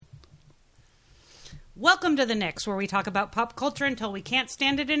Welcome to The Nix, where we talk about pop culture until we can't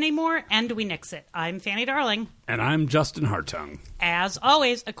stand it anymore, and we nix it. I'm Fanny Darling. And I'm Justin Hartung. As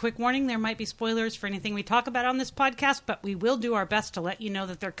always, a quick warning, there might be spoilers for anything we talk about on this podcast, but we will do our best to let you know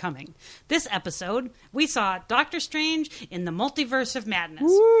that they're coming. This episode, we saw Doctor Strange in the Multiverse of Madness.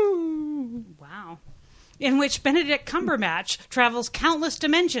 Woo! Wow. In which Benedict Cumberbatch travels countless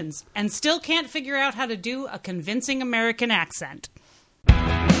dimensions and still can't figure out how to do a convincing American accent.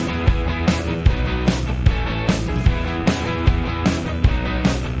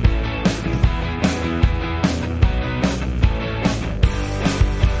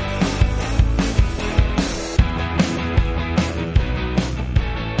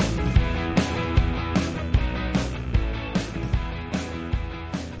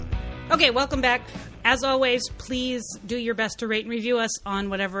 Okay, welcome back. As always, please do your best to rate and review us on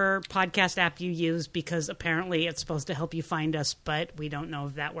whatever podcast app you use, because apparently it's supposed to help you find us, but we don't know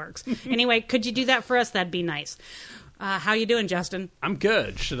if that works. Anyway, could you do that for us? That'd be nice. How you doing, Justin? I'm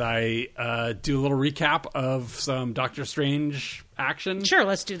good. Should I do a little recap of some Doctor Strange action? Sure,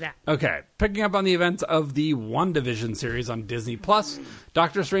 let's do that. Okay. Picking up on the events of the WandaVision series on Disney+,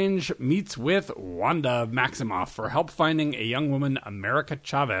 Doctor Strange meets with Wanda Maximoff for help finding a young woman, America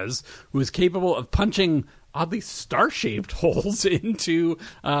Chavez, who is capable of punching oddly star-shaped holes into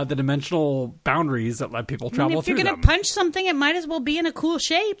the dimensional boundaries that let people travel through them. If you're going to punch something, it might as well be in a cool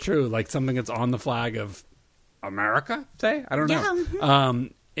shape. True, like something that's on the flag of America, say? I don't know. Yeah. Mm-hmm.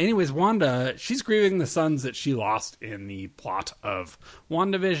 Anyways, Wanda, she's grieving the sons that she lost in the plot of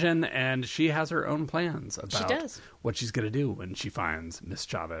WandaVision, and she has her own plans about what she's going to do when she finds Miss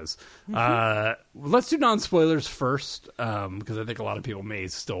Chavez. Mm-hmm. Let's do non-spoilers first, because I think a lot of people may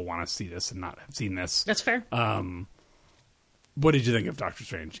still want to see this and not have seen this. That's fair. What did you think of Doctor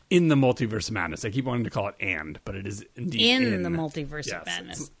Strange in the Multiverse of Madness? I keep wanting to call it but it is indeed in the Multiverse of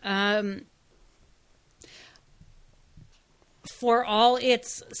Madness. For all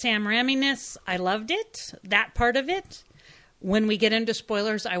its Sam Raimi-ness, I loved it, that part of it. When we get into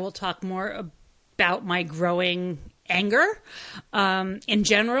spoilers, I will talk more about my growing anger. In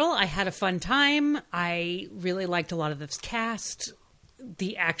general, I had a fun time. I really liked a lot of this cast.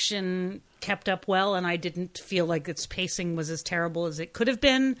 The action kept up well, and I didn't feel like its pacing was as terrible as it could have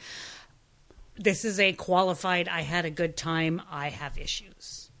been. This is a qualified, I had a good time, I have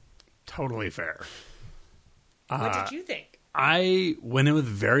issues. Totally fair. What did you think? I went in with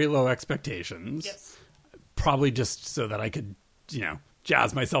very low expectations. Yes. Probably just so that I could,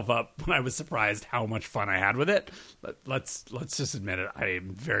 jazz myself up when I was surprised how much fun I had with it. But let's just admit it. I am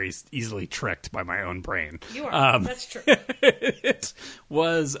very easily tricked by my own brain. You are. That's true. It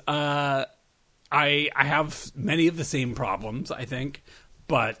was. I have many of the same problems, I think,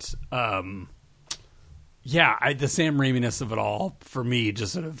 but the Sam Raimi-ness of it all for me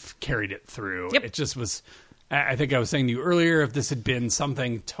just sort of carried it through. Yep. It just was. I think I was saying to you earlier, if this had been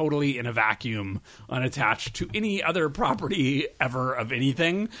something totally in a vacuum, unattached to any other property ever of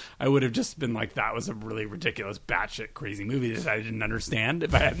anything, I would have just been like, that was a really ridiculous, batshit crazy movie that I didn't understand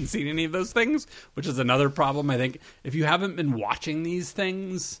if I hadn't seen any of those things, which is another problem. I think if you haven't been watching these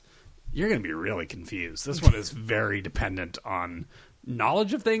things, you're going to be really confused. This one is very dependent on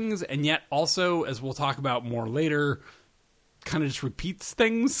knowledge of things, and yet also, as we'll talk about more later, kind of just repeats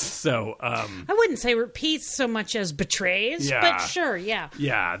things. So I wouldn't say repeats so much as betrays, but sure, yeah.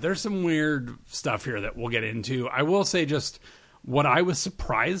 Yeah, there's some weird stuff here that we'll get into. I will say just what I was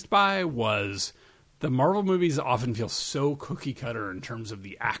surprised by was the Marvel movies often feel so cookie cutter in terms of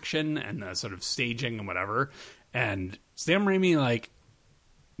the action and the sort of staging and whatever. And Sam Raimi,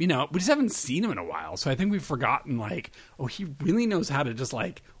 we just haven't seen him in a while. So I think we've forgotten, he really knows how to just,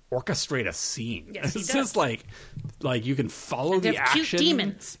 orchestrate a scene. Yes, it's just like you can follow the action. Cute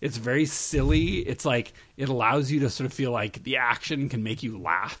demons. It's very silly. It's it allows you to sort of feel like the action can make you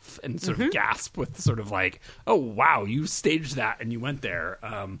laugh and sort of gasp with sort of oh wow, you staged that and you went there.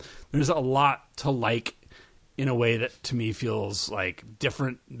 There's a lot to like in a way that to me feels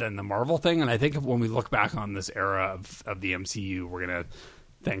different than the Marvel thing. And I think when we look back on this era of the MCU, we're gonna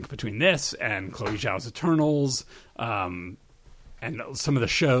think between this and Chloe Zhao's Eternals, and some of the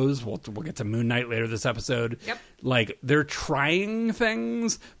shows, we'll get to Moon Knight later this episode. Yep. They're trying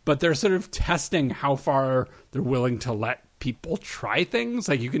things, but they're sort of testing how far they're willing to let people try things.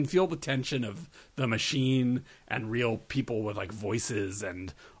 You can feel the tension of the machine and real people with voices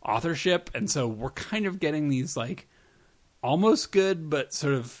and authorship. And so we're kind of getting these almost good, but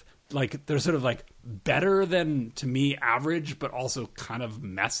sort of they're sort of better than, to me, average, but also kind of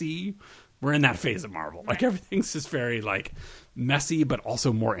messy. We're in that phase of Marvel. Right. Everything's just very messy, but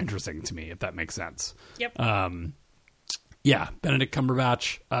also more interesting to me, if that makes sense. Yep. Benedict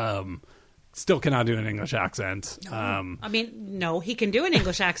Cumberbatch, still cannot do an English accent. I mean, no, he can do an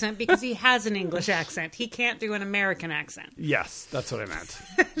English accent because he has an English accent. He can't do an American accent. Yes, that's what I meant.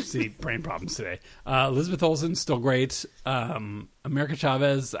 See, brain problems today. Elizabeth Olsen, still great. America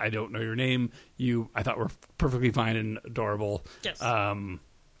Chavez, I don't know your name. I thought were perfectly fine and adorable. Yes.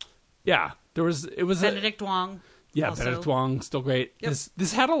 Yeah, it was Benedict Wong. Yeah, also. Benedict Wong, still great. Yep.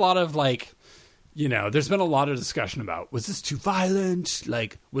 This had a lot of there's been a lot of discussion about, was this too violent?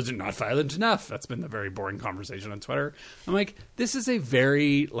 Like, was it not violent enough? That's been the very boring conversation on Twitter. I'm like, this is a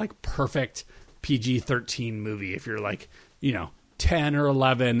very, perfect PG-13 movie. If you're 10 or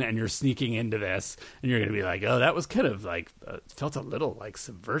 11 and you're sneaking into this and you're going to be like, oh, that was kind of felt a little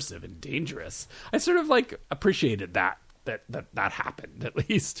subversive and dangerous. I sort of appreciated that happened, at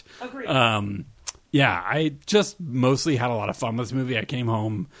least. Agreed. Yeah, I just mostly had a lot of fun with this movie. I came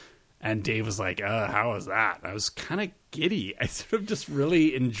home and Dave was like, how was that? And I was kind of giddy. I sort of just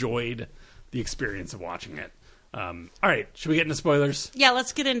really enjoyed the experience of watching it. All right, should we get into spoilers? Yeah,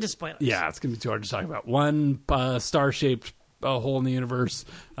 let's get into spoilers. Yeah, it's going to be too hard to talk about. 1, star-shaped hole in the universe.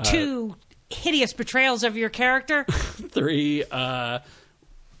 2, hideous betrayals of your character. 3,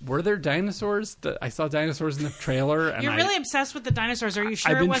 were there dinosaurs? I saw dinosaurs in the trailer. And You're really obsessed with the dinosaurs. Are you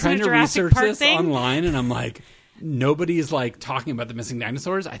sure I've been it wasn't trying a to Jurassic research Park this thing? online, and I'm like, nobody's talking about the missing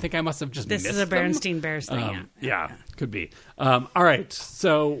dinosaurs. I think I must have just This missed is a them. Berenstain Bears thing. Yeah, could be. All right,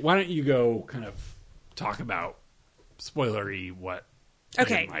 so why don't you go kind of talk about spoilery what you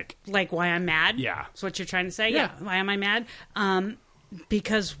Okay, didn't like why I'm mad? Yeah. That's what you're trying to say? Yeah. Why am I mad?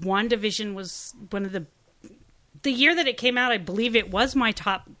 Because WandaVision was one of the year that it came out, I believe it was my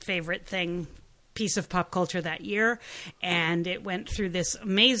top favorite piece of pop culture that year. And it went through this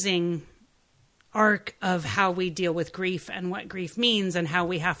amazing arc of how we deal with grief and what grief means and how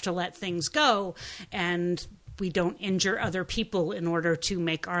we have to let things go. And we don't injure other people in order to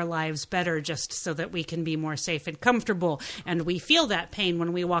make our lives better just so that we can be more safe and comfortable. And we feel that pain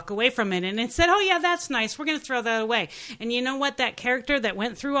when we walk away from it. And it said, oh, yeah, that's nice. We're going to throw that away. And you know what? That character that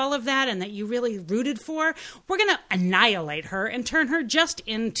went through all of that and that you really rooted for, we're going to annihilate her and turn her just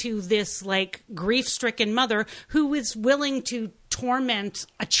into this grief-stricken mother who is willing to torment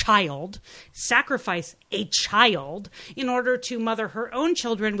a child, sacrifice a child in order to mother her own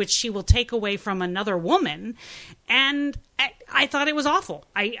children, which she will take away from another woman. And I thought it was awful.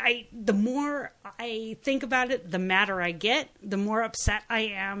 The more I think about it, the madder I get, the more upset I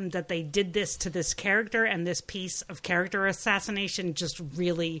am that they did this to this character, and this piece of character assassination just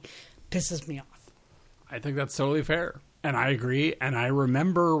really pisses me off. I think that's totally fair. And I agree. And I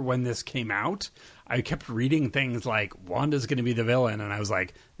remember when this came out, I kept reading things like, Wanda's going to be the villain. And I was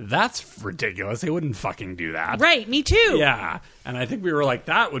like, that's ridiculous. They wouldn't fucking do that. Right, me too. Yeah. And I think we were like,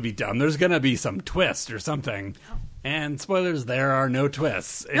 that would be dumb. There's going to be some twist or something. And spoilers, there are no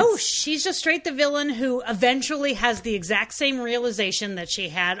twists. No, she's just straight the villain who eventually has the exact same realization that she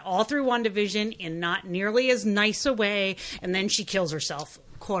had all through WandaVision in not nearly as nice a way. And then she kills herself,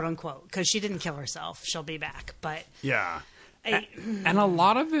 quote unquote, because she didn't kill herself. She'll be back. But yeah. And a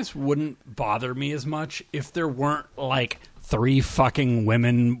lot of this wouldn't bother me as much if there weren't 3 fucking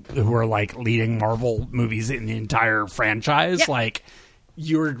women who are leading Marvel movies in the entire franchise. Yeah.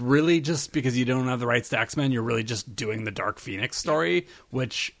 You're really just, because you don't have the rights to X-Men, you're really just doing the Dark Phoenix story,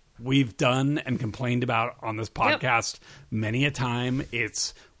 which we've done and complained about on this podcast many a time.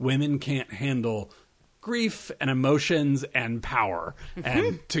 It's women can't handle grief and emotions and power. Mm-hmm.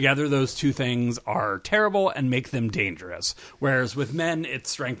 And together those two things are terrible and make them dangerous. Whereas with men, it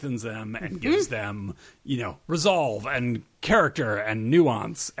strengthens them and gives them, resolve and character and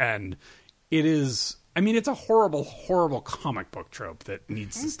nuance. And it is, it's a horrible, horrible comic book trope that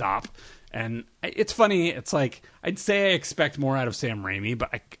needs to stop. And it's funny. It's I'd say I expect more out of Sam Raimi, but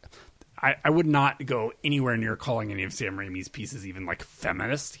I would not go anywhere near calling any of Sam Raimi's pieces even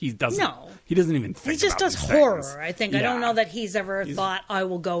feminist. He doesn't. No. He doesn't even think. He just about does these horror. things. I think. Yeah. I don't know that he's ever thought I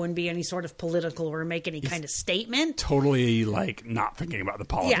will go and be any sort of political or make any kind of statement. Totally not thinking about the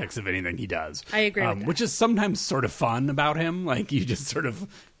politics of anything he does. I agree with that. Which is sometimes sort of fun about him. You just sort of,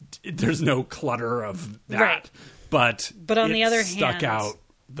 there's no clutter of that. Right. But on the other hand, stuck out.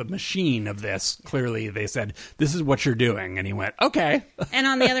 The machine of this, clearly they said, this is what you're doing. And he went, okay. And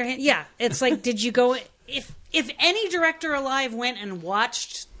on the other hand, it's did you go, if any director alive went and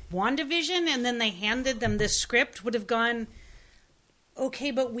watched WandaVision and then they handed them this script, would have gone,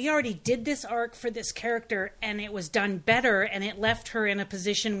 okay, but we already did this arc for this character and it was done better and it left her in a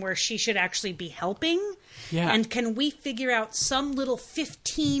position where she should actually be helping. Yeah. And can we figure out some little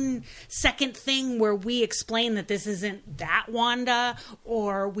 15-second thing where we explain that this isn't that Wanda,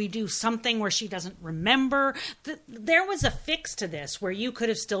 or we do something where she doesn't remember? There was a fix to this where you could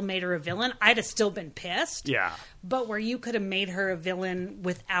have still made her a villain. I'd have still been pissed. Yeah. But where you could have made her a villain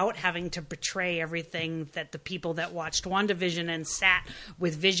without having to betray everything that the people that watched WandaVision and sat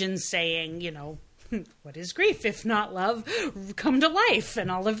with Vision saying, you know, what is grief if not love come to life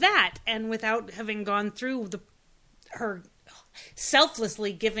and all of that, and without having gone through her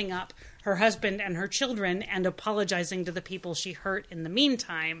selflessly giving up her husband and her children and apologizing to the people she hurt in the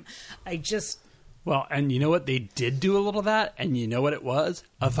meantime. Well, and you know what? They did do a little of that, and you know what it was?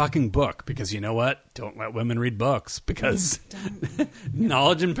 A fucking book. Because you know what? Don't let women read books. Because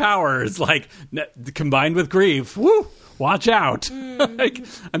knowledge and power is like, combined with grief, woo, watch out. Like,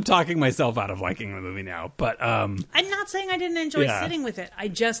 I'm talking myself out of liking the movie now. But I'm not saying I didn't enjoy sitting with it.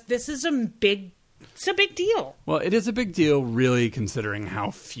 This is a big deal. Well, it is a big deal, really, considering how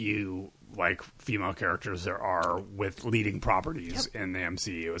few like female characters there are with leading properties in the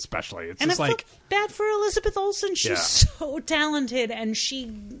MCU, especially. It's just I like feel bad for Elizabeth Olsen. She's so talented, and she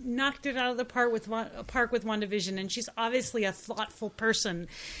knocked it out of the park with WandaVision, and she's obviously a thoughtful person,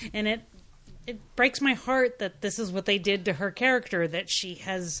 and it breaks my heart that this is what they did to her character, that she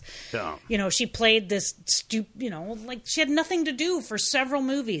has, you know, she played this, like she had nothing to do for several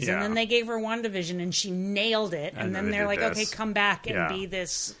movies, and then they gave her WandaVision, and she nailed it, and then they're like, okay, come back and be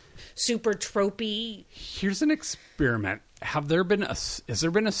this super tropey. Here's an experiment. Has there been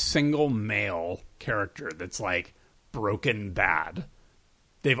a single male character that's like broken bad?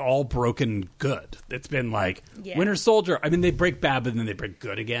 They've all broken good. It's been like Winter Soldier. I mean, they break bad, but then they break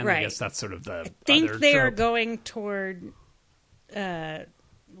good again. Right. I guess that's sort of the. I think they are going toward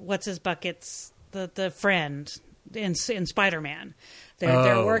what's his buckets, the friend in Spider-Man.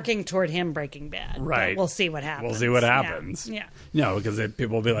 They're working toward him breaking bad. Right. But we'll see what happens. We'll see what happens. Yeah. No, because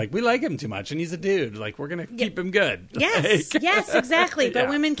people will be like, we like him too much, and he's a dude. Like, we're going to keep him good. Yes. Yes, exactly. But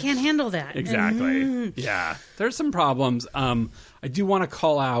women can't handle that. Exactly. Yeah. There's some problems. I do want to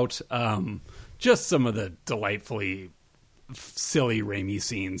call out just some of the delightfully silly Raimi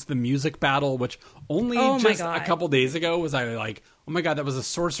scenes. The music battle, which only just a couple days ago was I like, oh my God, that was a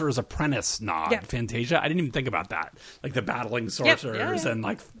Sorcerer's Apprentice nod. Yep. Fantasia. I didn't even think about that. Like the battling sorcerers and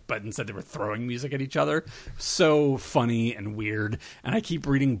like, but instead they were throwing music at each other. So funny and weird. And I keep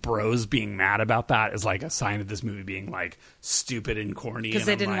reading bros being mad about that as like a sign of this movie being like stupid and corny. Because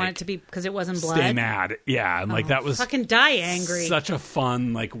they didn't want it to be, because it wasn't blood. Stay mad. Yeah. And like that was fucking die angry. Such a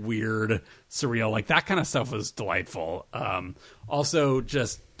fun, like weird, surreal, like that kind of stuff was delightful. Also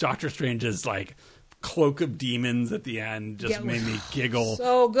just Doctor Strange's like cloak of demons at the end just made me giggle.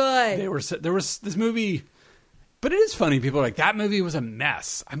 So good. There was this movie, but it is funny. People are like, that movie was a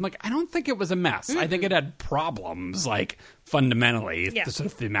mess. I'm like, I don't think it was a mess. I think it had problems, like fundamentally,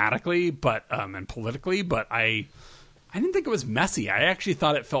 sort of thematically, but and politically. But I didn't think it was messy. I actually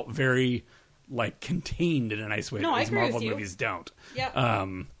thought it felt very like contained in a nice way. No, that I agree Marvel with you. Movies don't. Yeah.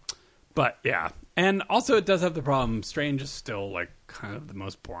 But yeah. And also it does have the problem, Strange is still like kind of the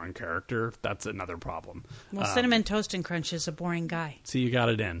most boring character. That's another problem. Well, Cinnamon Toast and Crunch is a boring guy. See, you got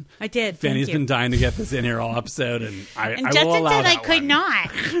it in. I did. Fanny's been dying to get this in here all episode, and I will Justin allow said that I could one.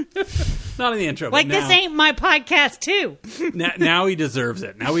 not. Not in the intro. Like but now, this ain't my podcast too. now he deserves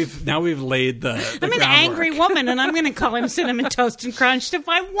it. Now we've laid the I'm an groundwork. angry woman, and I'm going to call him Cinnamon Toast and Crunch if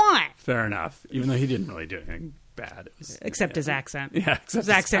I want. Fair enough. Even though he didn't really do anything bad. It was, Except his accent. Yeah, except his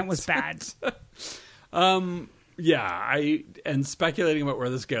accent was bad. Yeah, and speculating about where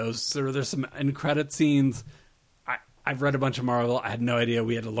this goes. So there's some end credit scenes. I've read a bunch of Marvel. I had no idea.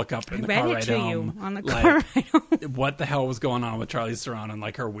 We had to look up in the car ride home. On the car ride home. What the hell was going on with Charlize Theron and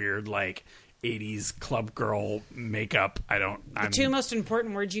like her weird like 80s club girl makeup? The two most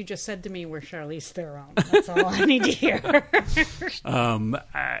important words you just said to me were Charlize Theron. That's all I need to hear.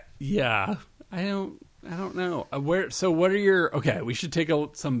 Yeah, I don't know. What are your... Okay, we should take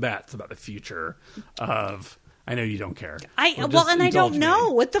some bets about the future of... I know you don't care. I don't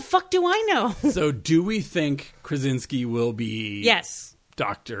know. What the fuck do I know? So do we think Krasinski will be... Yes.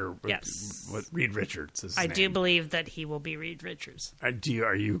 Dr. Yes. Reed Richards is his I name. do believe that he will be Reed Richards. Are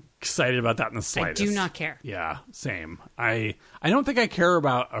you excited about that in the slightest? I do not care. Yeah, same. I don't think I care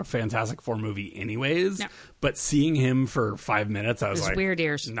about a Fantastic Four movie anyways, but seeing him for 5 minutes, I was like... weird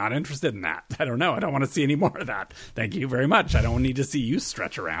ears. Not interested in that. I don't know. I don't want to see any more of that. Thank you very much. I don't need to see you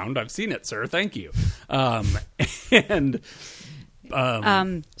stretch around. I've seen it, sir. Thank you.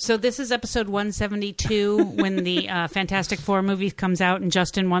 So this is episode 172 when the Fantastic Four movie comes out and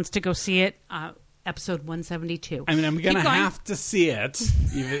Justin wants to go see it. episode 172. I mean, I'm going to going. have to see it,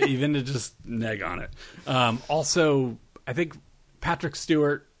 even to just neg on it. Also, I think Patrick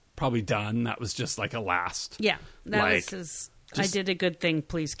Stewart, probably done. That was just like a last. Yeah, that like, was his... I did a good thing.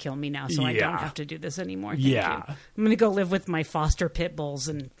 Please kill me now so I don't have to do this anymore. Thank you. I'm going to go live with my foster pit bulls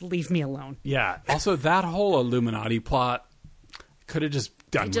and leave me alone. Yeah. Also, that whole Illuminati plot could have just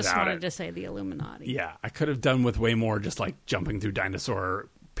done without it. I just wanted to say the Illuminati. Yeah. I could have done with way more just like jumping through dinosaur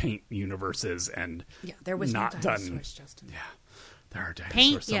paint universes and there was not no dinosaurs, done. Justin. Yeah. There are dinosaurs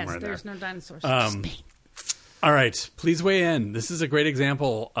Paint? somewhere Yes, in there. there's no dinosaurs. Just paint. All right. Please weigh in. This is a great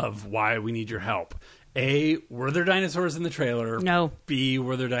example of why we need your help. A, were there dinosaurs in the trailer? No. B,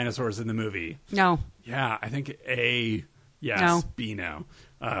 were there dinosaurs in the movie? No. Yeah, I think A, yes. No. B, no.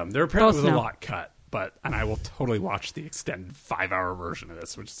 There apparently was Both a no. lot cut, and I will totally watch the extended 5-hour version of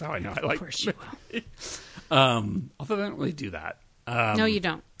this, which is how I know I like. Of course you will. Although they don't really do that. No, you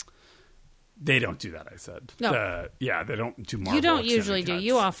don't. They don't do that, I said. No. They don't do Marvel. You don't extended usually do. cuts.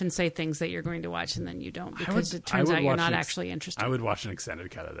 You often say things that you're going to watch and then you don't because it turns out you're not actually interested. I would watch an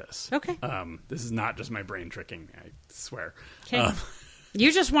extended cut of this. Okay. This is not just my brain tricking me, I swear. Okay.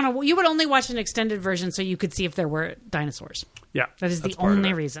 You just want to. You would only watch an extended version so you could see if there were dinosaurs. Yeah. That is the that's part of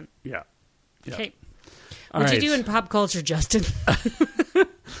only it. reason. Yeah. Okay. All What'd right. you do in pop culture, Justin?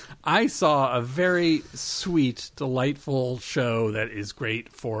 I saw a very sweet, delightful show that is great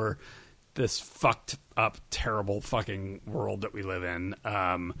for this fucked up, terrible fucking world that we live in.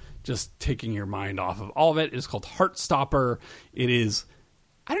 Just taking your mind off of all of it. It's called Heartstopper. It is,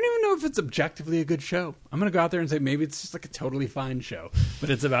 I don't even know if it's objectively a good show. I'm going to go out there and say maybe it's just like a totally fine show. But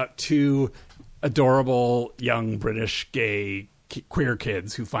it's about two adorable young British gay queer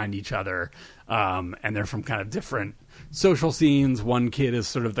kids who find each other. And they're from kind of different social scenes. One kid is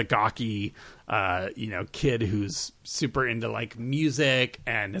sort of the gawky, kid who's super into like music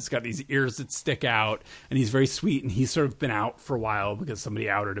and has got these ears that stick out, and he's very sweet, and he's sort of been out for a while because somebody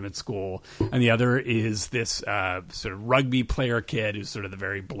outed him at school. And the other is this sort of rugby player kid who's sort of the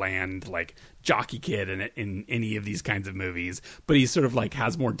very bland, like jockey kid in any of these kinds of movies, but he sort of like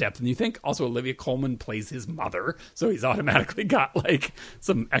has more depth than you think. Also, Olivia Colman plays his mother, so he's automatically got like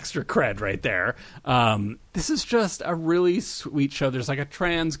some extra cred right there. This is just a really sweet show. There's like a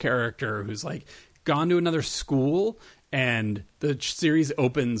trans character who's like gone to another school, and the series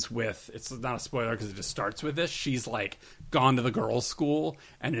opens with, it's not a spoiler because it just starts with this, she's like gone to the girls' school,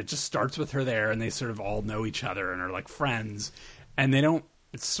 and it just starts with her there, and they sort of all know each other and are like friends, and they don't,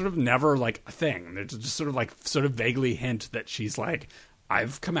 it's sort of never like a thing. They just sort of vaguely hint that she's like,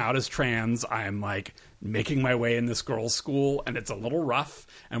 I've come out as trans. I'm like making my way in this girls' school, and it's a little rough,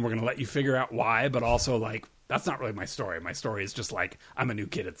 and we're going to let you figure out why, but also like, that's not really my story. My story is just like, I'm a new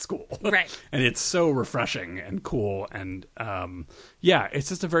kid at school. Right. And it's so refreshing and cool. And it's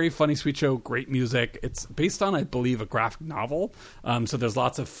just a very funny, sweet show. Great music. It's based on, I believe, a graphic novel. So there's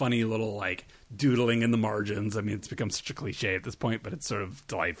lots of funny little like doodling in the margins. I mean, it's become such a cliche at this point, but it's sort of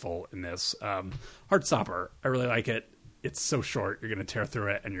delightful in this. Heartstopper. I really like it. It's so short. You're going to tear through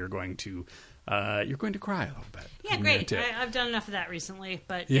it, and you're going to cry a little bit. Yeah, I'm great. gonna I've done enough of that recently,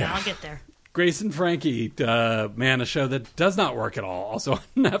 but Yeah. I'll get there. Grace and Frankie, a show that does not work at all. Also on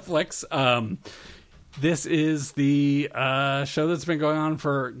Netflix. This is the show that's been going on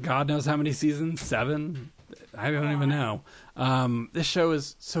for God knows how many seasons? 7? I don't even know. This show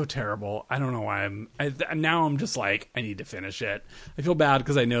is so terrible. I don't know why now I'm just like, I need to finish it. I feel bad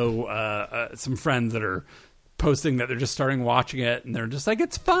because I know some friends that are posting that they're just starting watching it, and they're just like,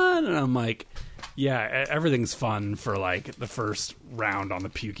 it's fun, and I'm like, yeah, everything's fun for like the first round on the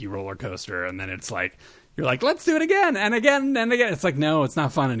pukey roller coaster, and then it's like, you're like, let's do it again and again and again. It's like, no, it's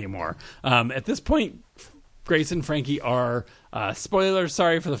not fun anymore. At this point, Grace and Frankie are spoilers,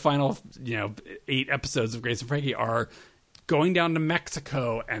 sorry for the final 8 episodes of Grace and Frankie, are going down to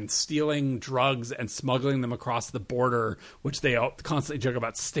Mexico and stealing drugs and smuggling them across the border, which they all constantly joke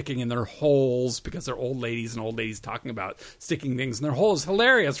about sticking in their holes because they're old ladies, and old ladies talking about sticking things in their holes.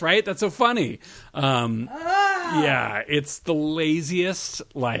 Hilarious, right? That's so funny. Yeah, it's the laziest,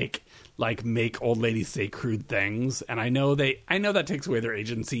 like make old ladies say crude things, and I know that takes away their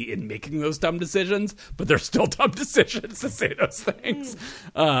agency in making those dumb decisions, but they're still dumb decisions to say those things.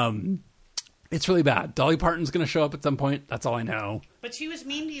 It's really bad. Dolly Parton's going to show up at some point. That's all I know. But she was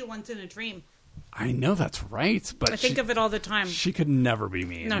mean to you once in a dream. I know that's right, but I think of it all the time. She could never be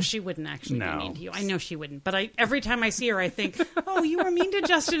mean. No, she wouldn't actually No. be mean to you. I know she wouldn't. But every time I see her, I think, oh, you were mean to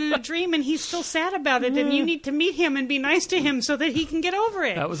Justin in a dream, and he's still sad about it, and you need to meet him and be nice to him so that he can get over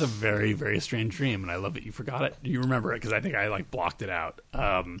it. That was a very, very strange dream, and I love that you forgot it. You remember it, because I think I, blocked it out.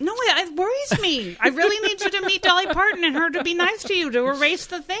 No, it worries me. I really need you to meet Dolly Parton and her to be nice to you, to erase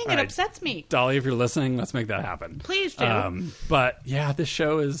the thing. It upsets me. Dolly, if you're listening, let's make that happen. Please do. But, yeah, this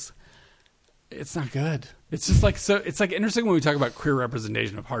show is... It's not good. It's just it's interesting when we talk about queer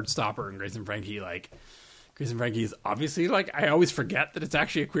representation of Heartstopper and Grace and Frankie. Grace and Frankie is obviously I always forget that it's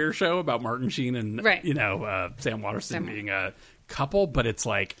actually a queer show about Martin Sheen and Sam Waterston being a couple, but it's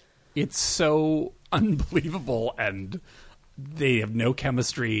it's so unbelievable and they have no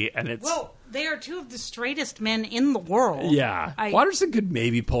chemistry and it's they are two of the straightest men in the world. Yeah, Waterston could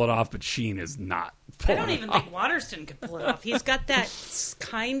maybe pull it off, but Sheen is not. I don't even think Waterston could pull it off. He's got that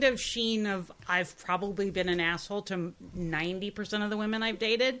kind of Sheen of I've probably been an asshole to 90% of the women I've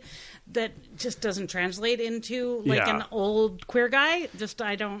dated that just doesn't translate into an old queer guy.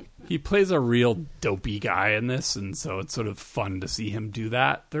 I don't. He plays a real dopey guy in this, and so it's sort of fun to see him do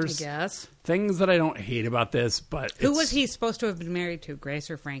that. There's things that I don't hate about this, but who was he supposed to have been married to,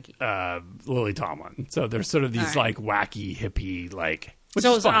 Grace or Frankie? Lily Tomlin. So there's sort of these wacky hippie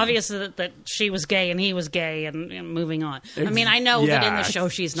so it's obvious that she was gay and he was gay and moving on. I mean, I know that in the show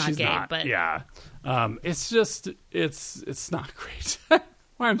she's not gay, but it's just it's not great.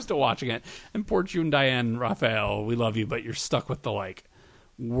 Why I'm still watching it. And poor June Diane Raphael, we love you, but you're stuck with the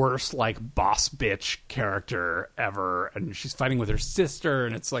worst boss bitch character ever, and she's fighting with her sister,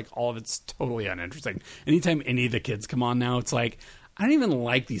 and it's all of it's totally uninteresting. Anytime any of the kids come on now, it's I don't even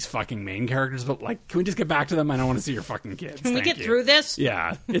like these fucking main characters, but can we just get back to them? I don't want to see your fucking kids. Can we get through this?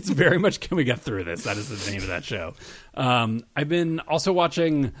 Yeah, it's very much can we get through this? That is the name of that show. I've been also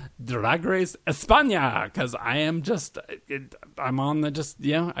watching Drag Race España because I am I'm on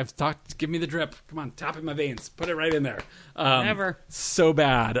the I've talked, give me the drip. Come on, tap in my veins. Put it right in there. Never. So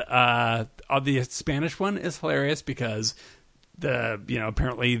bad. The Spanish one is hilarious because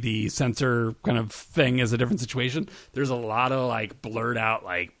apparently the censor kind of thing is a different situation. There's a lot of blurred out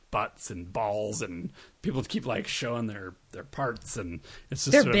butts and balls and people keep showing their parts and it's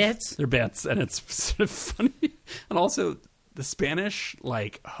just their bits and it's sort of funny. And also the Spanish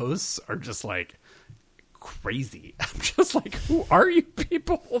hosts are just crazy. I'm just who are you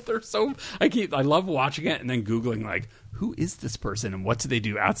people? They're so I love watching it and then Googling who is this person and what do they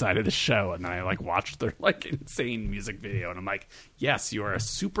do outside of the show? And then I watch their insane music video and I'm yes, you are a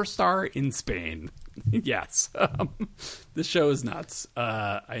superstar in Spain. Yes. This show is nuts.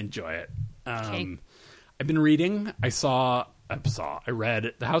 I enjoy it. Okay. I've been reading. I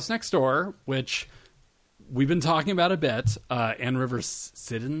read The House Next Door, which we've been talking about a bit. Anne Rivers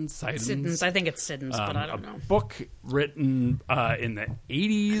Siddons. I think it's Siddons, but I don't know. A book written in the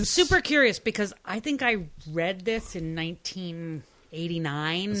 80s. I'm super curious because I think I read this in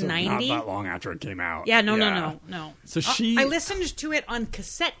 1989, so 90. Not that long after it came out. Yeah, no. So I listened to it on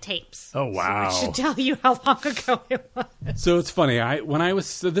cassette tapes. Oh, wow. So I should tell you how long ago it was. So it's funny. I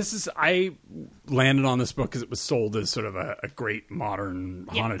landed on this book because it was sold as sort of a great modern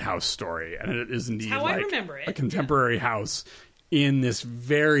haunted house story, and it is indeed how I remember it. A contemporary house in this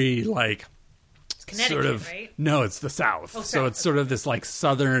very it's Connecticut, sort of right? No, it's the South. Oh, so it's sort of this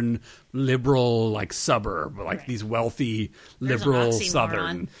southern liberal suburb, these wealthy liberal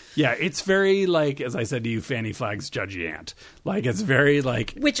southern. Yeah, it's very it's I said to you, Fanny Flagg's Judgy Aunt. It's very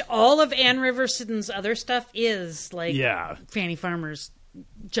which all of Anne Riverson's other stuff is Fanny Farmer's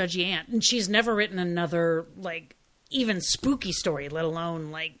Judgy Aunt, and she's never written another even spooky story, let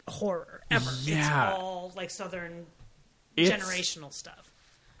alone horror ever. Yeah. It's all southern generational stuff.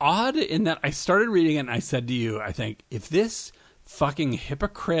 Odd in that I started reading it and I said to you, I think if this fucking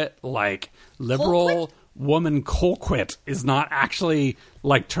hypocrite liberal woman Colquitt is not actually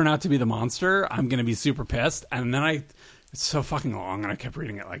turn out to be the monster, I'm gonna be super pissed. And then it's so fucking long and I kept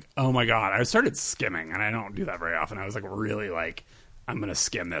reading it oh my god. I started skimming and I don't do that very often. I was really I'm going to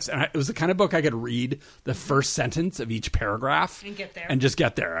skim this. And it was the kind of book I could read the first sentence of each paragraph. And get there. And just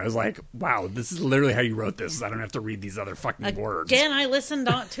get there. I was wow, this is literally how you wrote this. I don't have to read these other fucking words. Again, I listened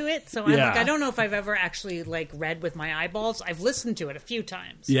to it, so I don't know if I've ever actually read with my eyeballs. I've listened to it a few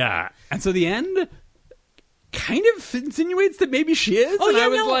times. Yeah. And so the end kind of insinuates that maybe she is. Oh, and yeah, I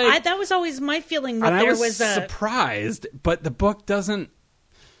was that was always my feeling. That and there I was surprised, but the book doesn't.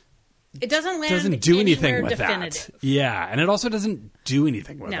 It doesn't do anything with definitive. that. Yeah, and it also doesn't do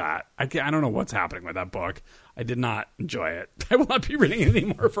anything with that. I don't know what's happening with that book. I did not enjoy it. I will not be reading any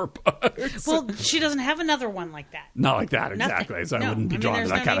more of her books. Well, she doesn't have another one like that. Not like that, exactly. So I wouldn't be drawn to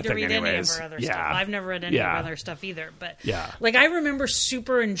that kind of thing anyways. Any of her other stuff. I've never read any of her other stuff either. But like, I remember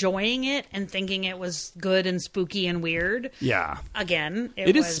super enjoying it and thinking it was good and spooky and weird. Yeah. Again,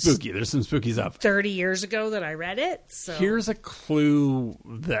 it is spooky. There's some spooky stuff. 30 years ago that I read it. So here's a clue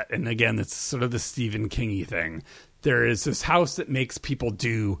that, and again, it's sort of the Stephen King-y thing. There is this house that makes people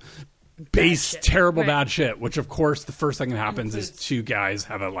do base, terrible, bad shit, which of course the first thing that happens is two guys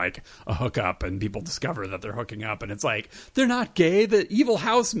have a hookup and people discover that they're hooking up and it's like, they're not gay. The evil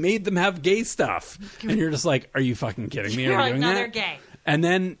house made them have gay stuff. And you're just like, are you fucking kidding me? Are you doing that? They're gay. And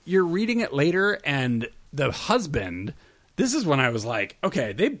then you're reading it later and the husband, this is when I was like,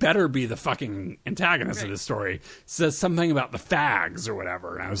 okay, they better be the fucking antagonist of this story, says something about the fags or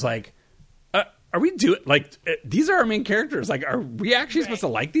whatever. And I was like, are we these are our main characters? Like, are we actually supposed to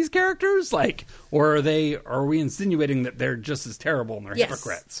like these characters? Like, or are we insinuating that they're just as terrible and they're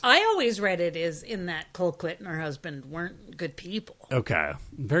hypocrites? I always read it as in that Colquitt and her husband weren't good people. Okay. I'm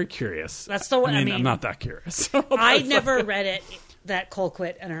very curious. That's the one. I mean, I'm not that curious. I never read it that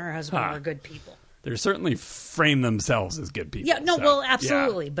Colquitt and her husband were good people. They certainly frame themselves as good people. Yeah, no, so, well,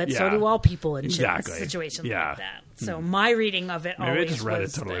 absolutely. But so do all people in situations like that. So my reading of it Maybe always I just read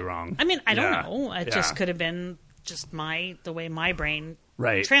was it totally wrong. I mean, I don't know. It just could have been just the way my brain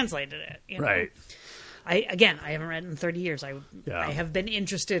translated it. You know? Right. I haven't read it in 30 years. I have been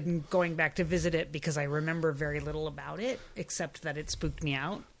interested in going back to visit it because I remember very little about it, except that it spooked me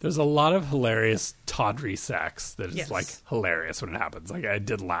out. There's a lot of hilarious tawdry sex that is like hilarious when it happens. Like, I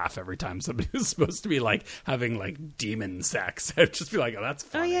did laugh every time somebody was supposed to be like having like demon sex. I'd just be like, oh, that's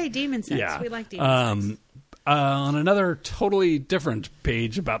funny. Oh yeah, demon sex. Yeah. We like demon sex. On another totally different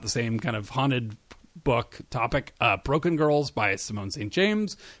page about the same kind of haunted book topic, Broken Girls by Simone St.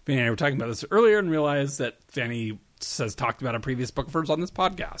 James. Fanny and I were talking about this earlier and realized that Fanny has talked about a previous book of hers on this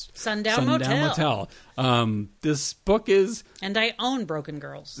podcast. Sundown Motel. This book is... And I own Broken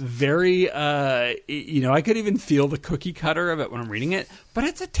Girls. Very, I could even feel the cookie cutter of it when I'm reading it, but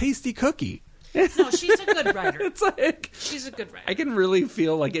it's a tasty cookie. No, she's a good writer. It's like... She's a good writer. I can really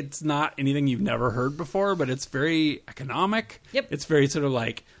feel like it's not anything you've never heard before, but it's very economic. Yep. It's very sort of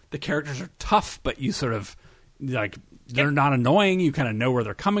like... The characters are tough, but you sort of like they're not annoying. You kind of know where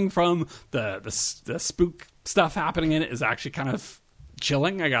they're coming from. The spook stuff happening in it is actually kind of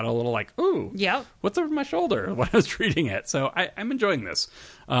chilling. I got a little like, ooh, what's over my shoulder when I was reading it. So I'm enjoying this.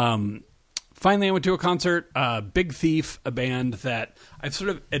 Finally, I went to a concert. Big Thief, a band that I've sort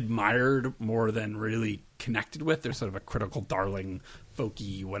of admired more than really connected with. They're sort of a critical darling,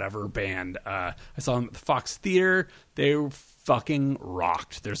 folky, whatever band. I saw them at the Fox Theater. They fucking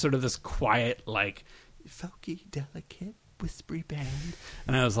rocked. They're sort of this quiet, like, folky, delicate, whispery band.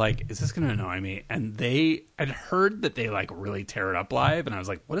 And I was like, is this going to annoy me? And I'd heard that they, like, really tear it up live. And I was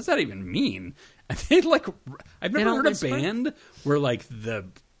like, what does that even mean? And I've never heard a band where, like, the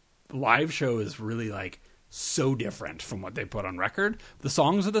live show is really, like, so different from what they put on record. The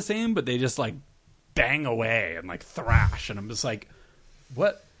songs are the same, but they just, like, bang away and, like, thrash. And I'm just like,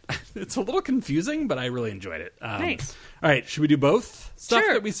 what? It's a little confusing, but I really enjoyed it. Nice. All right, should we do both stuff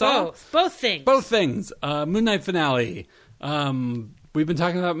that we saw? Both things. Both things. Moon Knight finale. We've been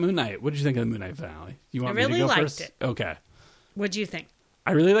talking about Moon Knight. What did you think of the Moon Knight finale? You want me to go first? I really liked it. Okay. What do you think?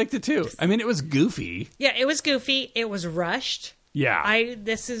 I really liked it too. I mean, it was goofy. Yeah, it was goofy. It was rushed. Yeah.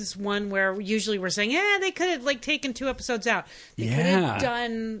 This is one where usually we're saying, they could have like taken 2 episodes out. They could have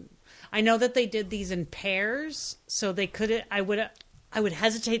done. I know that they did these in pairs, so they could have. I would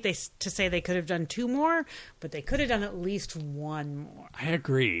hesitate to say they could have done 2 more, but they could have done at least 1 more. I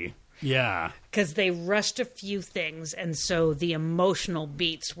agree. Yeah. Because they rushed a few things, and so the emotional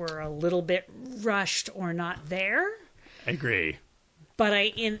beats were a little bit rushed or not there. I agree. But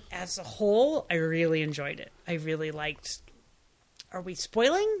as a whole, I really enjoyed it. I really liked... Are we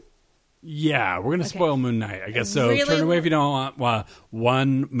spoiling? Yeah, we're going to spoil Moon Knight, I guess. So turn away if you don't want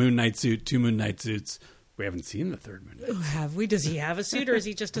 1 Moon Knight suit, 2 Moon Knight suits. We haven't seen the 3rd Moon Knight. Have we? Does he have a suit or is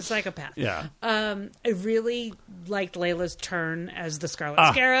he just a psychopath? Yeah. I really liked Layla's turn as the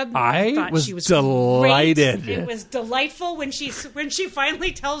Scarlet Scarab. I thought she was delighted. Great. It was delightful when she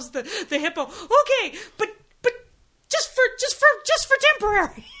finally tells the hippo, okay, but just for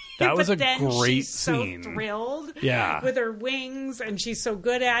temporary. That was but a then great she's scene. So thrilled, Yeah. with her wings, and she's so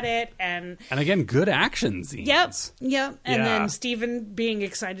good at it, and again, good action scenes. Yep. And Yeah. then Steven being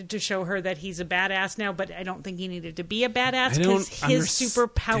excited to show her that he's a badass now, but I don't think he needed to be a badass I don't because his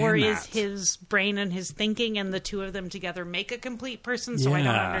superpower understand is that. his brain and his thinking, and the two of them together make a complete person. So I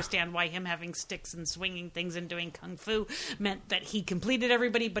don't Yeah. understand why him having sticks and swinging things and doing kung fu meant that he completed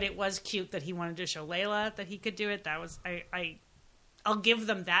everybody, but it was cute that he wanted to show Layla that he could do it. That was I'll give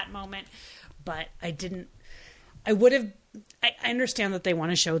them that moment, but I understand that they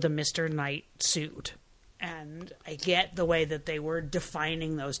want to show the Mr. Knight suit, and I get the way that they were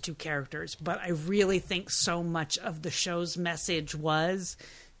defining those two characters, but I really think so much of the show's message was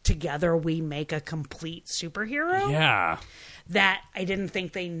together we make a complete superhero. Yeah. That I didn't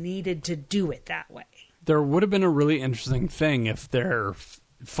think they needed to do it that way. There would have been a really interesting thing if their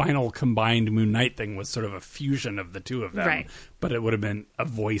final combined Moon Knight thing was sort of a fusion of the two of them. Right. But it would have been a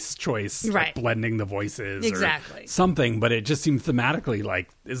voice choice, like Right. blending the voices Exactly. or something. But it just seemed thematically like,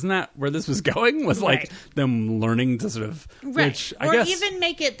 isn't that where this was going? Was like Right. them learning to sort of, Right. which I or guess. even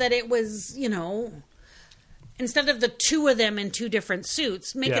make it that it was, instead of the two of them in two different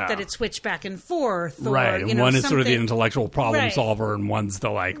suits, make Yeah. it that it switched back and forth. Or, Right, and one is sort of the something. intellectual problem Right. solver, and one's the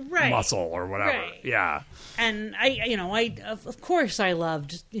Right. muscle or whatever. Right. Yeah, And I of course I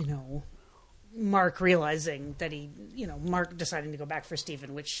loved, Mark realizing that Mark deciding to go back for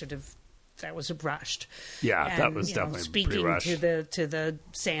Stephen, which that was rushed. yeah, And, that was definitely speaking pretty rushed. to the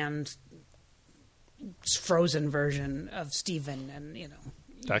sand frozen version of Stephen, and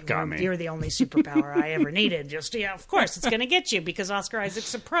That got me. You're the only superpower I ever needed. Just of course it's going to get you because Oscar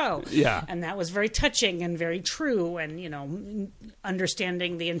Isaac's a pro. Yeah. And that was very touching and very true. And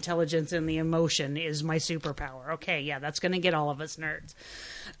understanding the intelligence and the emotion is my superpower. Okay, yeah, that's going to get all of us nerds.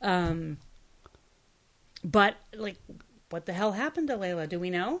 But what the hell happened to Layla? Do we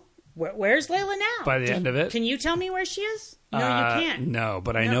know? Where's Layla now? By the end of it? Can you tell me where she is? No, you can't. No,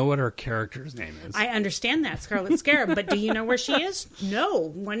 but I know what her character's name is. I understand that, Scarlet Scarab, but do you know where she is? No.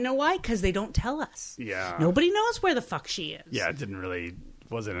 Want to know why? Because they don't tell us. Yeah. Nobody knows where the fuck she is. Yeah,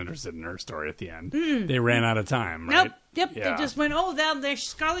 wasn't interested in her story at the end. They ran out of time, right? Nope. Yep. Yeah. They just went, there's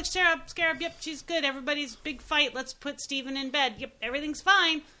Scarlet Scarab. Yep, she's good. Everybody's big fight. Let's put Steven in bed. Yep, everything's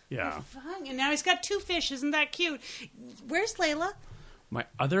fine. Yeah. Fine. And now he's got two fish. Isn't that cute? Where's Layla? My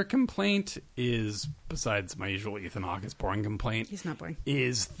other complaint is, besides my usual Ethan Hawke is boring complaint, He's not boring.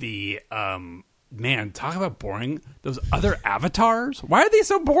 is the, man, talk about boring. Those other avatars, why are they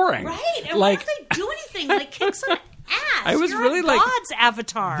so boring? Right. And why don't they do anything? Kick some ass. I was You're really a like, God's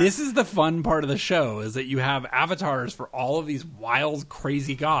avatar. This is the fun part of the show, is that you have avatars for all of these wild,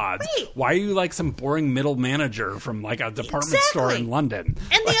 crazy gods. Right. Why are you some boring middle manager from a department store in London?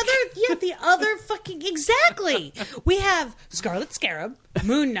 And the other fucking exactly. We have Scarlet Scarab,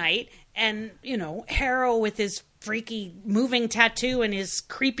 Moon Knight, and Harrow with his freaky moving tattoo and his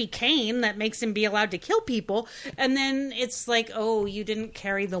creepy cane that makes him be allowed to kill people. And then it's you didn't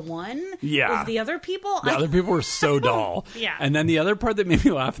carry the one? Yeah. With the other people? The other people were so dull. Yeah. And then the other part that made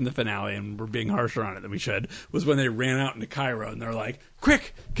me laugh in the finale, and we're being harsher on it than we should, was when they ran out into Cairo and they're like,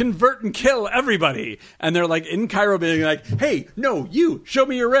 quick, convert and kill everybody. And they're in Cairo being like, hey, no, you, show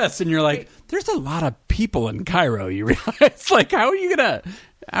me your wrists. And you're like, there's a lot of people in Cairo, you realize?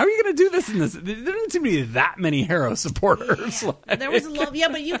 How are you going to do this in this? There didn't seem to be that many Harrow supporters. Yeah. There was a lot. Yeah,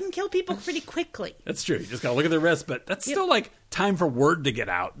 but you can kill people pretty quickly. That's true. You just got to look at their wrists, but that's still time for word to get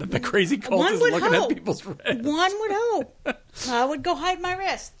out that the crazy cult One is would looking hope. at people's wrists. One would hope. I would go hide my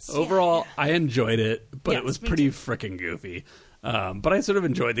wrists. Overall, I enjoyed it, but Yes, it was me pretty too. freaking goofy. But I sort of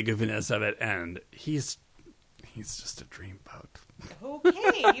enjoyed the goofiness of it, and he's just a dreamboat.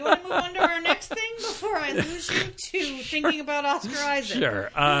 Okay, you want to move on to our next thing before I lose you to thinking about Oscar Isaac? Sure.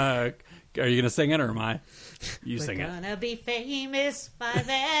 Are you going to sing it, or am I? You We're sing it. gonna be famous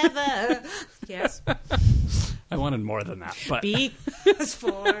forever. Yes. I wanted more than that, but Because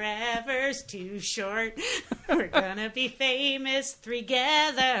forever's too short. We're gonna be famous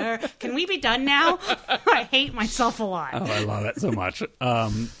together. Can we be done now? I hate myself a lot. oh, I love it so much.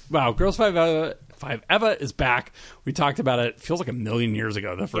 Wow, Girls 5 Eva is back. We talked about it. Feels like a million years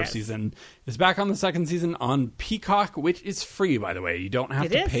ago. The first Yes. season is back on the second season on Peacock, which is free, by the way. You don't have It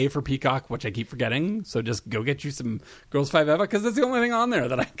to is. pay for Peacock, which I keep forgetting. So just go get you some Girls 5 Eva, because that's the only thing on there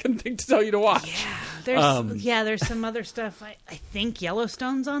that I can think to tell you to watch. There's some other stuff. I think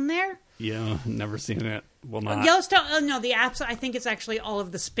Yellowstone's on there. Yeah, never seen it. will not. Yellowstone. No, the apps. I think it's actually all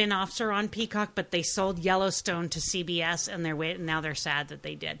of the spin-offs are on Peacock, but they sold Yellowstone to CBS, and now they're sad that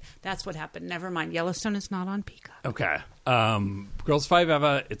they did. That's what happened. Never mind. Yellowstone is not on Peacock. Okay. Girls 5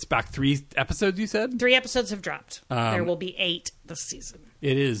 Eva. It's back 3 episodes. You said 3 episodes have dropped. There will be 8 this season.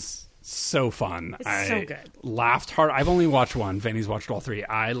 it is so fun. It's so good. Laughed hard. I've only watched one. Vanny's watched all 3.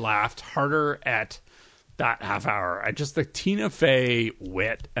 I laughed harder at that half hour. The Tina Fey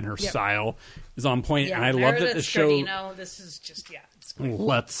wit and her style is on point, and I love that the show. This is just it's great.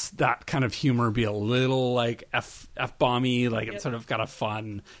 Lets that kind of humor be a little like f bomby, like it's sort of got a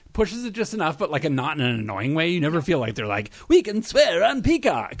fun, pushes it just enough, but like not in an annoying way. You never feel like they're like, we can swear on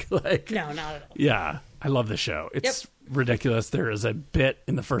Peacock. Like, no, not at all. Yeah, I love the show. It's ridiculous. There is a bit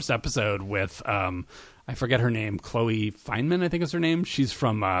in the first episode with I forget her name, Chloe Feynman, I think is her name. She's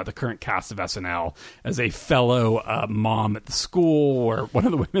from the current cast of SNL as a fellow mom at the school where one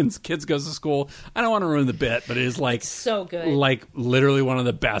of the women's kids goes to school. I don't want to ruin the bit, but it is like so good, like literally one of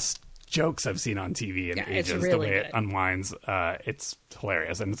the best jokes I've seen on TV in ages. It's really the way good. It unwinds, it's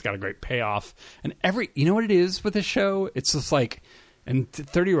hilarious, and it's got a great payoff. And you know what it is with this show? It's just like, and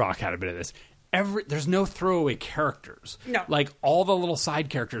 30 Rock had a bit of this. There's no throwaway characters. No. Like all the little side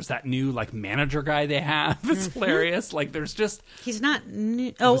characters, that new like manager guy they have is hilarious. Like there's just he's not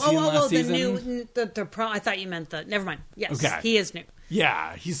new. The new I thought you meant the. Never mind. Yes, okay. He is new.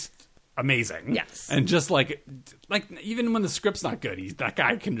 Yeah, he's amazing. Yes, and just like even when the script's not good, that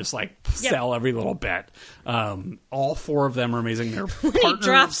guy can just like sell every little bit. All 4 of them are amazing. They're when he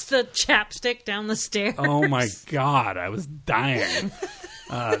drops the chapstick down the stairs. Oh my god, I was dying.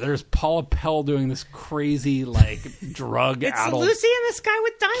 There's Paula Pell doing this crazy, like, drug adult. It's Lucy and this guy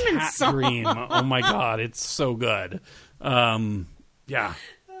with diamonds cat song. dream. Oh my god, it's so good. Yeah.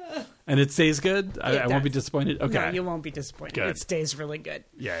 And it stays good? I won't be disappointed? Okay. No, you won't be disappointed. Good. It stays really good.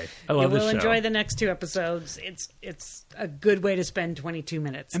 Yay. I love this show. You will enjoy the next 2 episodes. It's a good way to spend 22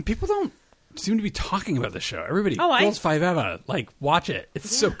 minutes. And people don't seem to be talking about the show. Everybody, Girls 5 Eva, like, watch it.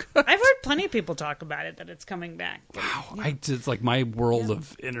 It's so good. I've heard plenty of people talk about it, that it's coming back. Wow. It's like my world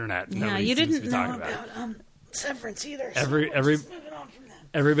of internet. Yeah, you didn't know about Severance either. So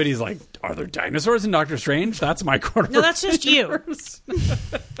everybody's like, are there dinosaurs in Doctor Strange? That's my corner. No, that's just you.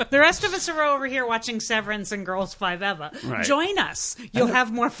 The rest of us are over here watching Severance and Girls 5 Eva. Right. Join us. You'll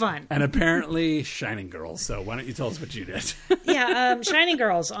have more fun. And apparently Shining Girls. So why don't you tell us what you did? Shining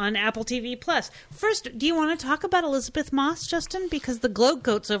Girls on Apple TV+. First, do you want to talk about Elizabeth Moss, Justin? Because the Gloat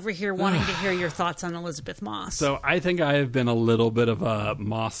Goat's over here wanting to hear your thoughts on Elizabeth Moss. So I think I have been a little bit of a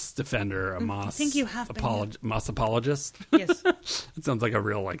Moss defender, I think you have been. Moss apologist. Yes. It sounds like a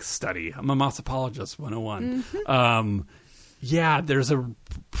real like study. I'm a Moss apologist 101. Mm-hmm. There's a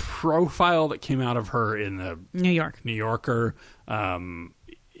profile that came out of her in the New Yorker.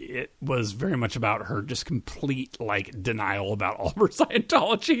 It was very much about her just complete like denial about all of her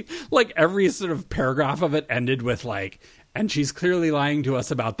Scientology. Like every sort of paragraph of it ended with like, and she's clearly lying to us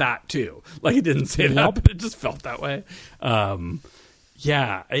about that too. Like it didn't say that, but it just felt that way.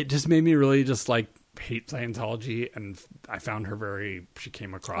 It just made me really just like hate Scientology, and I found her she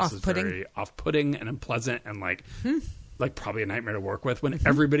came across as very off-putting and unpleasant and like probably a nightmare to work with when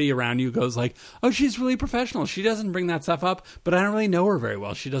everybody around you goes like, oh, she's really professional. She doesn't bring that stuff up, but I don't really know her very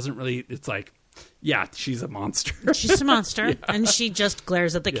well. She doesn't really, it's like, yeah, she's a monster. She's a monster, and she just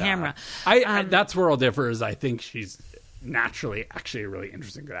glares at the camera. That's where I'll differ is I think she's naturally actually a really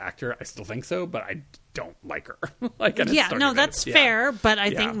interesting good actor. I still think so, but I don't like her. That's fair, but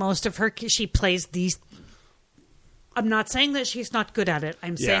I think most of her, she plays these. I'm not saying that she's not good at it.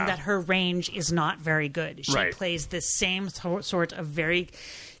 I'm saying that her range is not very good. She plays this same sort of very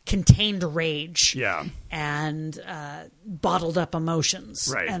contained rage and bottled up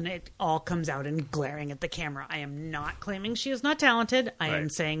emotions. Right. And it all comes out in glaring at the camera. I am not claiming she is not talented. I am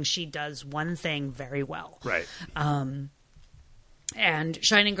saying she does one thing very well. Right. And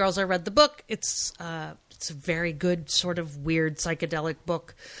Shining Girls, I read the book. It's a very good sort of weird psychedelic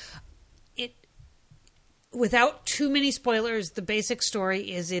book. Without too many spoilers, the basic story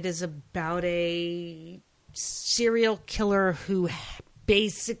is it is about a serial killer who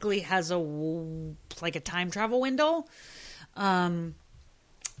basically has a time travel window. And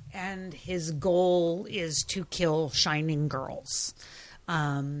his goal is to kill shining girls.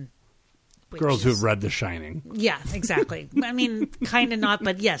 Girls who've read The Shining. Yeah, exactly. I mean, kind of not,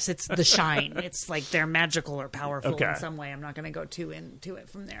 but yes, it's The Shine. It's like they're magical or powerful in some way. I'm not going to go too into it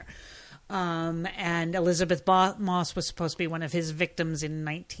from there. And Elizabeth Moss was supposed to be one of his victims in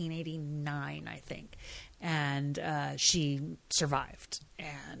 1989, I think. And she survived.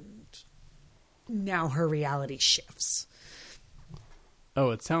 And now her reality shifts.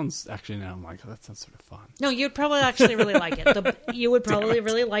 Oh, it sounds actually now I'm like, oh, that sounds sort of fun. No, you'd probably actually really like it. You would probably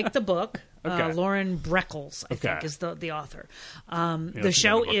really like the book. Okay. Lauren Breckles, I think, is the author. The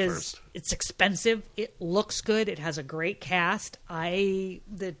show show it's expensive. It looks good. It has a great cast. The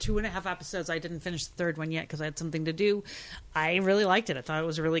 2.5 episodes, I didn't finish the third one yet because I had something to do. I really liked it. I thought it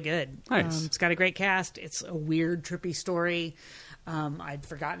was really good. Nice. It's got a great cast. It's a weird, trippy story. I'd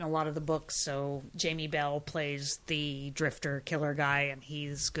forgotten a lot of the books, so Jamie Bell plays the drifter killer guy, and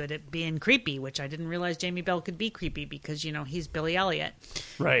he's good at being creepy, which I didn't realize Jamie Bell could be creepy because, he's Billy Elliot.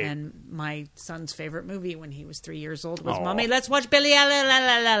 Right. And my son's favorite movie when he was 3 years old was, Mommy, let's watch Billy Elliot. La,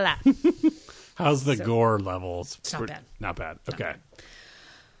 la, la, la. How's the gore levels? It's not bad. Not bad. Okay. Not bad.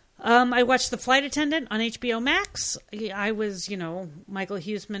 I watched The Flight Attendant on HBO Max. I was, Michael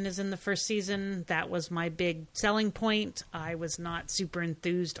Huseman is in the first season. That was my big selling point. I was not super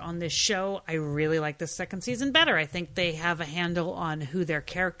enthused on this show. I really like the second season better. I think they have a handle on who their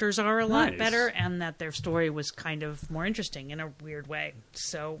characters are a lot better, and that their story was kind of more interesting in a weird way.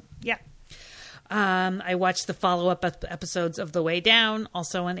 So, yeah. I watched the follow-up episodes of The Way Down,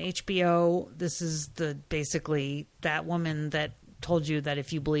 also on HBO. This is basically that woman that told you that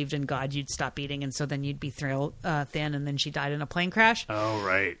if you believed in God, you'd stop eating, and so then you'd be thin, and then she died in a plane crash. Oh,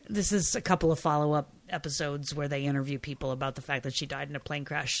 right. This is a couple of follow-up episodes where they interview people about the fact that she died in a plane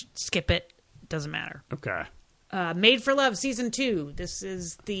crash. Skip it. Doesn't matter. Okay. Made for Love Season 2. This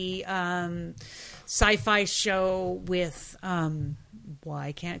is the sci-fi show with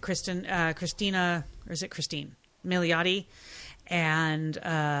Christina, or is it Christine Milioti, and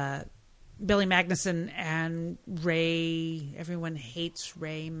Billy Magnuson and Ray. Everyone hates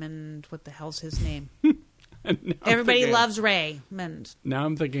Raymond. What the hell's his name? Everybody loves Raymond. Now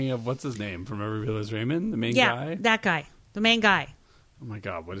I'm thinking of what's his name from Everybody Loves Raymond, the main guy. Yeah, that guy, the main guy. Oh my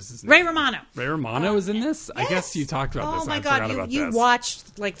God, what is his name? Ray Romano. Ray Romano is in this? Yes. I guess you talked about this. Oh my God, you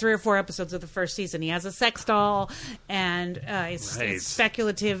watched like 3 or 4 episodes of the first season. He has a sex doll, and it's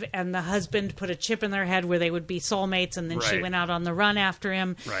speculative, and the husband put a chip in their head where they would be soulmates, and then she went out on the run after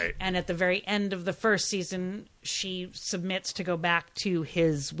him. Right. And at the very end of the first season, she submits to go back to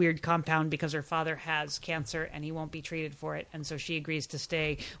his weird compound because her father has cancer, and he won't be treated for it, and so she agrees to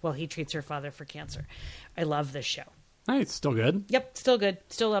stay while he treats her father for cancer. I love this show. Nice. Still good? Yep, still good.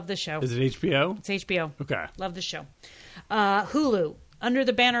 Still love this show. Is it HBO? It's HBO. Okay. Love the show. Hulu, Under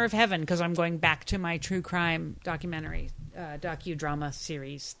the Banner of Heaven, because I'm going back to my true crime documentary, docudrama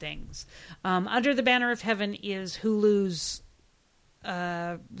series things. Under the Banner of Heaven is Hulu's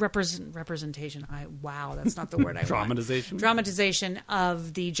representation. Wow, that's not the word I want. Dramatization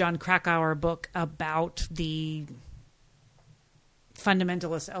of the John Krakauer book about the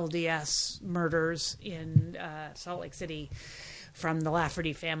fundamentalist LDS murders in Salt Lake City from the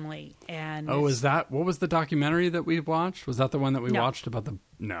Lafferty family. And what was the documentary that we watched? Was that the one that we watched about the?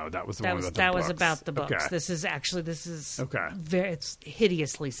 No, that was the one about the books. That was about the books. Okay. This is okay. It's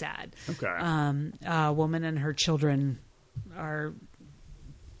hideously sad. Okay. A woman and her children are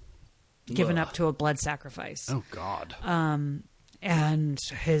given up to a blood sacrifice. Oh God. And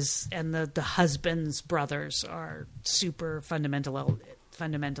the husband's brothers are super fundamentalist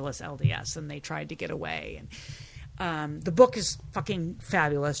LDS, and they tried to get away. And the book is fucking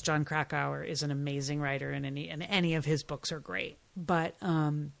fabulous. John Krakauer is an amazing writer, and any of his books are great. But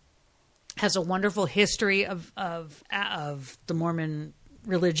has a wonderful history of the Mormon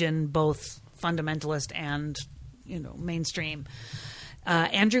religion, both fundamentalist and mainstream.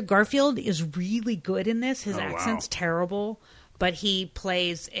 Andrew Garfield is really good in this. His accent's terrible. But he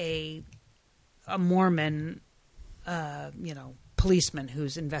plays a Mormon, policeman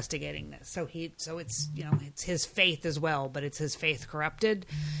who's investigating this. So it's it's his faith as well, but it's his faith corrupted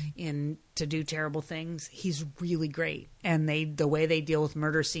to do terrible things. He's really great, and the way they deal with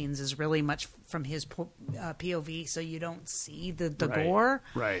murder scenes is really much from his POV, so you don't see the gore.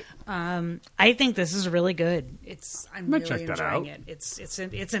 Right. I think this is really good. I'm really enjoying it.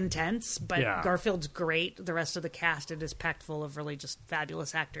 It's intense, but Garfield's great. The rest of the cast, it is packed full of really just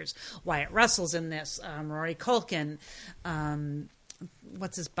fabulous actors. Wyatt Russell's in this. Rory Culkin.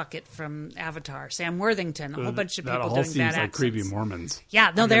 What's his bucket from Avatar? Sam Worthington. A whole bunch of people doing bad accents. Like creepy Mormons.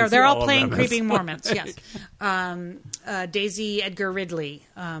 Yeah, no, they're all playing creepy Mormons. Yes. Daisy Edgar Ridley.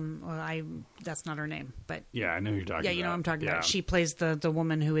 That's not her name, but yeah, I know who you're talking about. Yeah, you know what I'm talking about. She plays the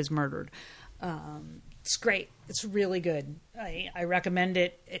woman who is murdered. It's great. It's really good. I recommend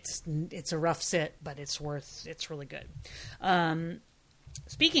it. It's a rough sit, but it's really good.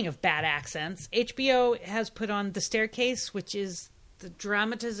 Speaking of bad accents, HBO has put on The Staircase, which is the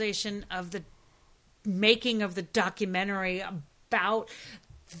dramatization of the making of the documentary about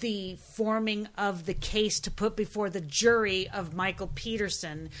the forming of the case to put before the jury of Michael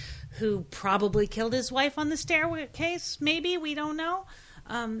Peterson, who probably killed his wife on the staircase. Maybe, we don't know.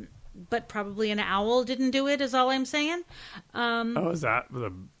 But probably an owl didn't do it, is all I'm saying. Is that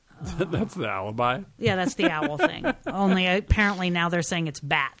that's the alibi? Yeah, that's the owl thing. Only apparently now they're saying it's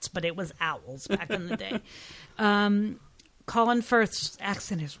bats, but it was owls back in the day. Colin Firth's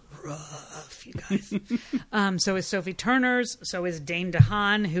accent is rough, you guys. So is Sophie Turner's. So is Dane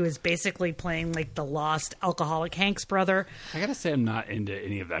DeHaan, who is basically playing like the lost alcoholic Hank's brother. I gotta say, I'm not into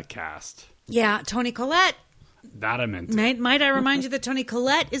any of that cast. Yeah, Toni Collette. That I'm into. Might I remind you that Toni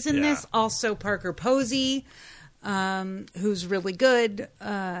Collette is in this? Also Parker Posey, who's really good,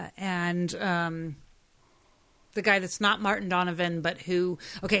 and the guy that's not Martin Donovan, but who...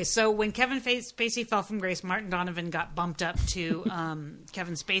 Okay, so when Kevin Spacey fell from grace, Martin Donovan got bumped up to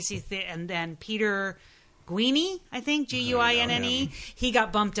Kevin Spacey, and then Peter Guiney, I think, Guinne. He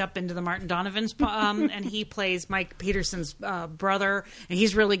got bumped up into the Martin Donovan's, and he plays Mike Peterson's brother, and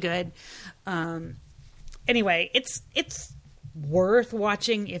he's really good. Anyway, it's worth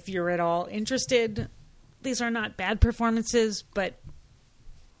watching if you're at all interested. These are not bad performances, but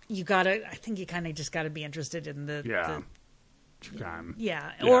I think you kind of just gotta be interested in the crime.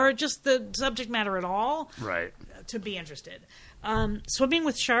 Yeah, or just the subject matter at all. Right. To be interested. Swimming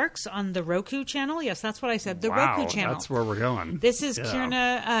with Sharks on the Roku channel. Yes, that's what I said. The Roku channel. That's where we're going. This is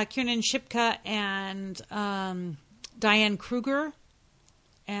Kiernan Shipka and Diane Kruger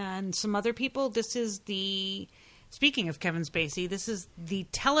and some other people. This is speaking of Kevin Spacey, this is the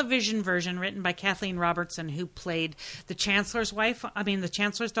television version written by Kathleen Robertson, who played the Chancellor's the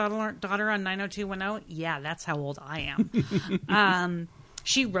Chancellor's daughter on 90210. Yeah, that's how old I am.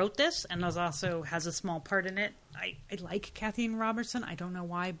 She wrote this and also has a small part in it. I like Kathleen Robertson. I don't know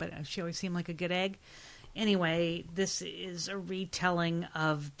why, but she always seemed like a good egg. Anyway, this is a retelling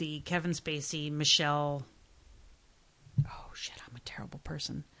of the Kevin Spacey, Michelle... Oh, shit, I'm a terrible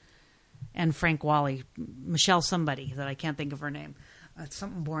person. And Frank Wally, Michelle somebody that I can't think of her name. It's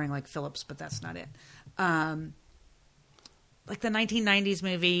something boring like Phillips, but that's not it. Like the 1990s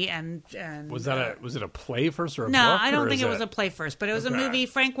movie, and was it a play first or a book? No, I don't think it was a play first, but it was a movie.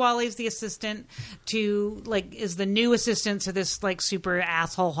 Frank Wally's the assistant is the new assistant to this like super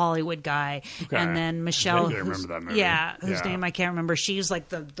asshole Hollywood guy, and then Michelle, I remember that movie. whose name I can't remember. She's like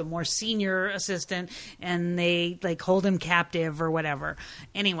the more senior assistant, and they like hold him captive or whatever.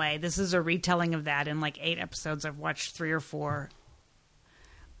 Anyway, this is a retelling of that in like 8 episodes. I've watched 3 or 4.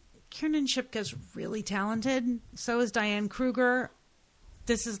 Kiernan Shipka's really talented. So is Diane Kruger.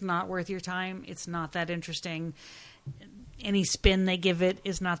 This is not worth your time. It's not that interesting. Any spin they give it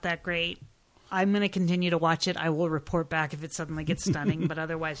is not that great. I'm going to continue to watch it. I will report back if it suddenly gets stunning, but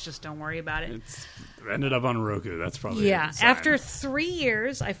otherwise just don't worry about it. It's ended up on Roku. That's probably a good sign. After 3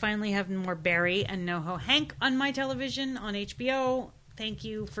 years, I finally have more Barry and NoHo Hank on my television on HBO. Thank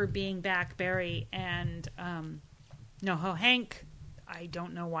you for being back, Barry and NoHo Hank. I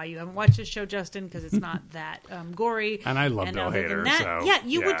don't know why you haven't watched this show, Justin, because it's not that gory. And I love Bill Hader.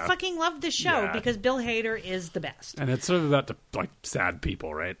 You would fucking love this show because Bill Hader is the best. And it's sort of about like sad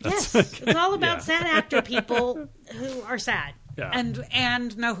people, right? Yes, it's all about sad actor people who are sad. Yeah. And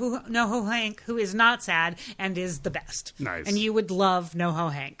NoHo Hank, who is not sad and is the best. Nice. And you would love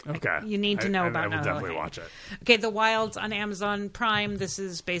NoHo Hank. Okay. You need to know about NoHo Hank. I will definitely watch it. Okay, The Wilds on Amazon Prime. This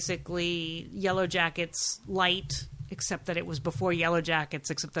is basically Yellow Jackets light, except that it was before Yellow Jackets,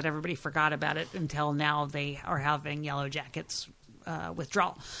 except that everybody forgot about it until now they are having Yellow Jackets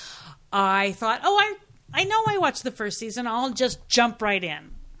withdrawal. I thought, I know I watched the first season. I'll just jump right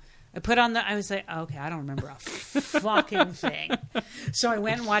in. I was like, okay, I don't remember a fucking thing. So I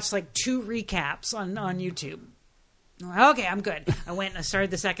went and watched like 2 recaps on YouTube. Okay, I'm good. I went and I started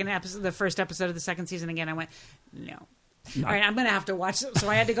the first episode of the second season again. I went, no. All right, I'm going to have to watch it. So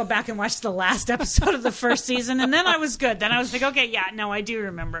I had to go back and watch the last episode of the first season, and then I was good. Then I was like, okay, yeah, no, I do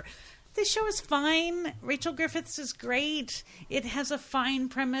remember. This show is fine. Rachel Griffiths is great. It has a fine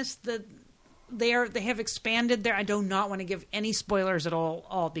premise. They have expanded there. I do not want to give any spoilers at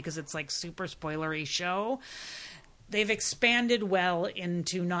all because it's like super spoilery show. They've expanded well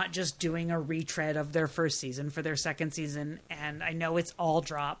into not just doing a retread of their first season for their second season, and I know it's all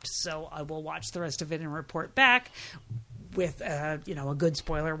dropped, so I will watch the rest of it and report back with a good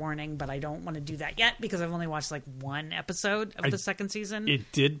spoiler warning, but I don't want to do that yet because I've only watched like 1 episode of the second season.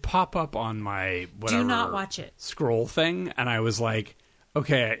 It did pop up on my do not watch it scroll thing, and I was like,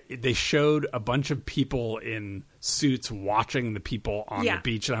 okay, they showed a bunch of people in suits watching the people on the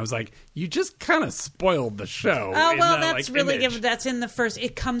beach, and I was like, you just kind of spoiled the show. Oh, well, that's like, really image. good. That's in the first.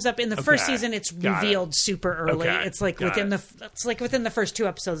 It comes up in the first season. It's revealed super early. Okay. It's like within the first 2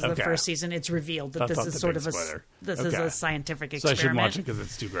 episodes of the first season. It's revealed that this is sort of is a scientific experiment. So I shouldn't watch it because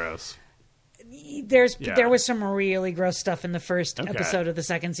it's too gross. There was some really gross stuff in the first episode of the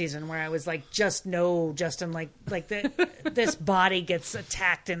second season where I was like, just no, Justin, like this body gets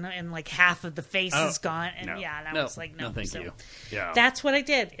attacked and like half of the face is gone, and was like, no, thank you. Yeah, that's what I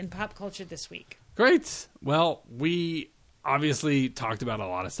did in pop culture this week. Great. Well, we obviously talked about a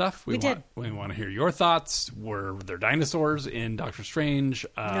lot of stuff. We did. We want to hear your thoughts. Were there dinosaurs in Doctor Strange?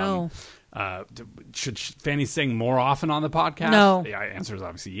 No. Should Fanny sing more often on the podcast? No. The answer is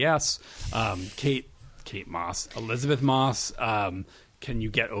obviously yes. Kate Moss, Elizabeth Moss. Can you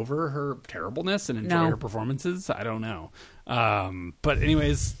get over her terribleness and enjoy her performances? I don't know. But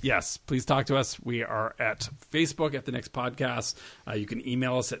anyways, yes, please talk to us. We are at Facebook at The Next Podcast. You can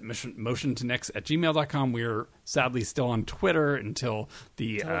email us at motiontonext@gmail.com. We're sadly still on Twitter until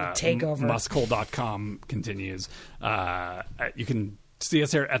the takeover. muskhole.com continues. You can see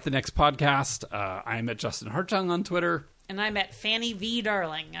us here at The Next Podcast. I'm at Justin Hartung on Twitter. And I'm at Fanny V.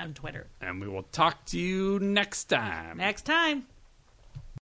 Darling on Twitter. And we will talk to you next time. Next time.